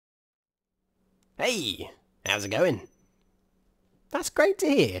Hey, how's it going? That's great to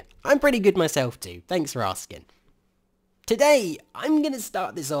hear. I'm pretty good myself too, thanks for asking. Today, I'm going to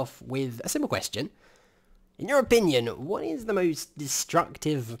start this off with a simple question. In your opinion, what is the most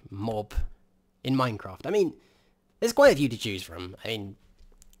destructive mob in Minecraft? I mean, there's quite a few to choose from. I mean,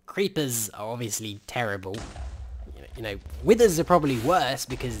 creepers are obviously terrible. You know, withers are probably worse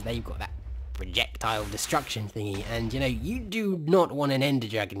because they've got that projectile destruction thingy, and you do not want an ender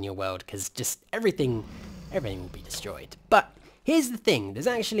dragon in your world because just everything will be destroyed. But here's the thing, there's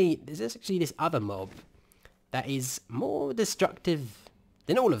actually this other mob that is more destructive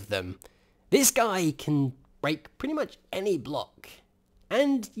than all of them. This guy can break pretty much any block,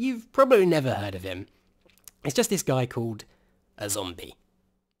 and you've probably never heard of him. It's just this guy called a zombie.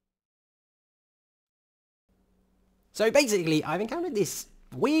 So basically, I've encountered this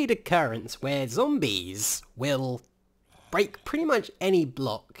weird occurrence where zombies will break pretty much any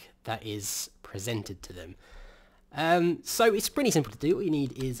block that is presented to them. So it's pretty simple to do. All you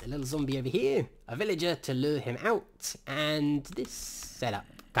need is a little zombie over here, a villager to lure him out, and this setup,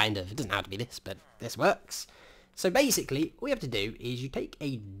 kind of. It doesn't have to be this, but this works. So basically, all you have to do is you take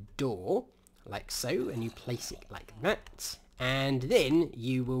a door, like so, and you place it like that, and then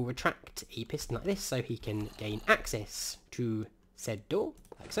you will retract a piston like this so he can gain access to said door,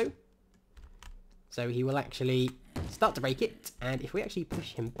 like so. So he will actually start to break it, and if we actually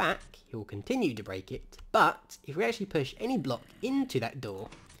push him back, he will continue to break it. But if we actually push any block into that door,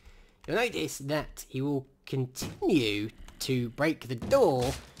 you'll notice that he will continue to break the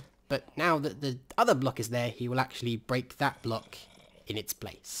door, but now that the other block is there, he will actually break that block in its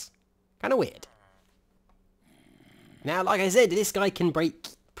place. Kind of weird. Now, like I said, this guy can break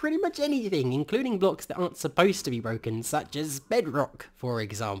pretty much anything, including blocks that aren't supposed to be broken, such as bedrock, for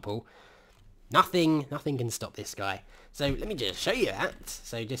example. Nothing can stop this guy. So let me just show you that.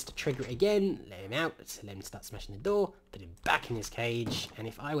 So just to trigger it again, let him out, let him start smashing the door, put him back in his cage, and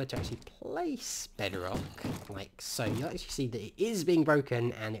if I were to actually place bedrock, like so, you'll actually see that it is being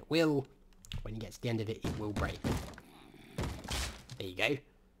broken, and it will, when you get to the end of it, it will break. There you go.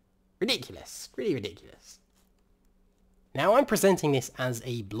 Ridiculous. Really ridiculous. Now, I'm presenting this as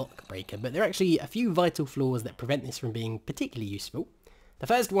a block breaker, but there are actually a few vital flaws that prevent this from being particularly useful. The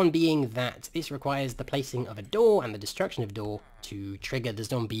first one being that this requires the placing of a door and the destruction of a door to trigger the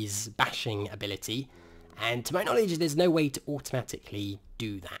zombie's bashing ability, and to my knowledge there's no way to automatically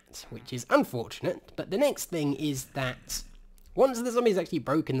do that, which is unfortunate. But the next thing is that once the zombie's actually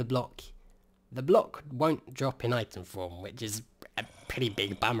broken the block won't drop in item form, which is a pretty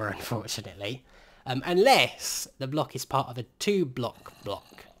big bummer, unfortunately. Unless the block is part of a 2-block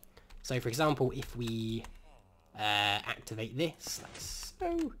block. So for example, if we activate this, like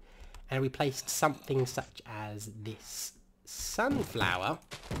so, and we placed something such as this sunflower,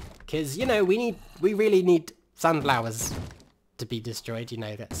 because we really need sunflowers to be destroyed.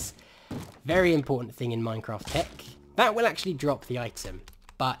 That's a very important thing in Minecraft tech. That will actually drop the item,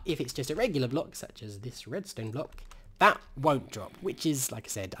 but if it's just a regular block such as this redstone block, that won't drop, which is, like I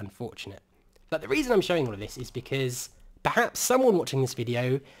said, unfortunate. But the reason I'm showing all of this is because perhaps someone watching this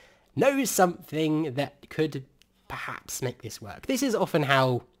video knows something that could perhaps make this work. This is often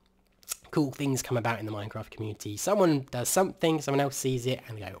how cool things come about in the Minecraft community. Someone does something, someone else sees it,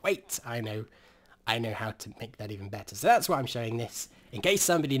 and they go, wait, I know how to make that even better. So that's why I'm showing this, in case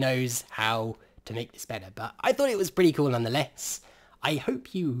somebody knows how to make this better. But I thought it was pretty cool nonetheless. I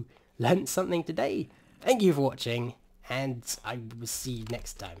hope you learned something today. Thank you for watching, and I will see you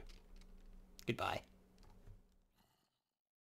next time. Goodbye.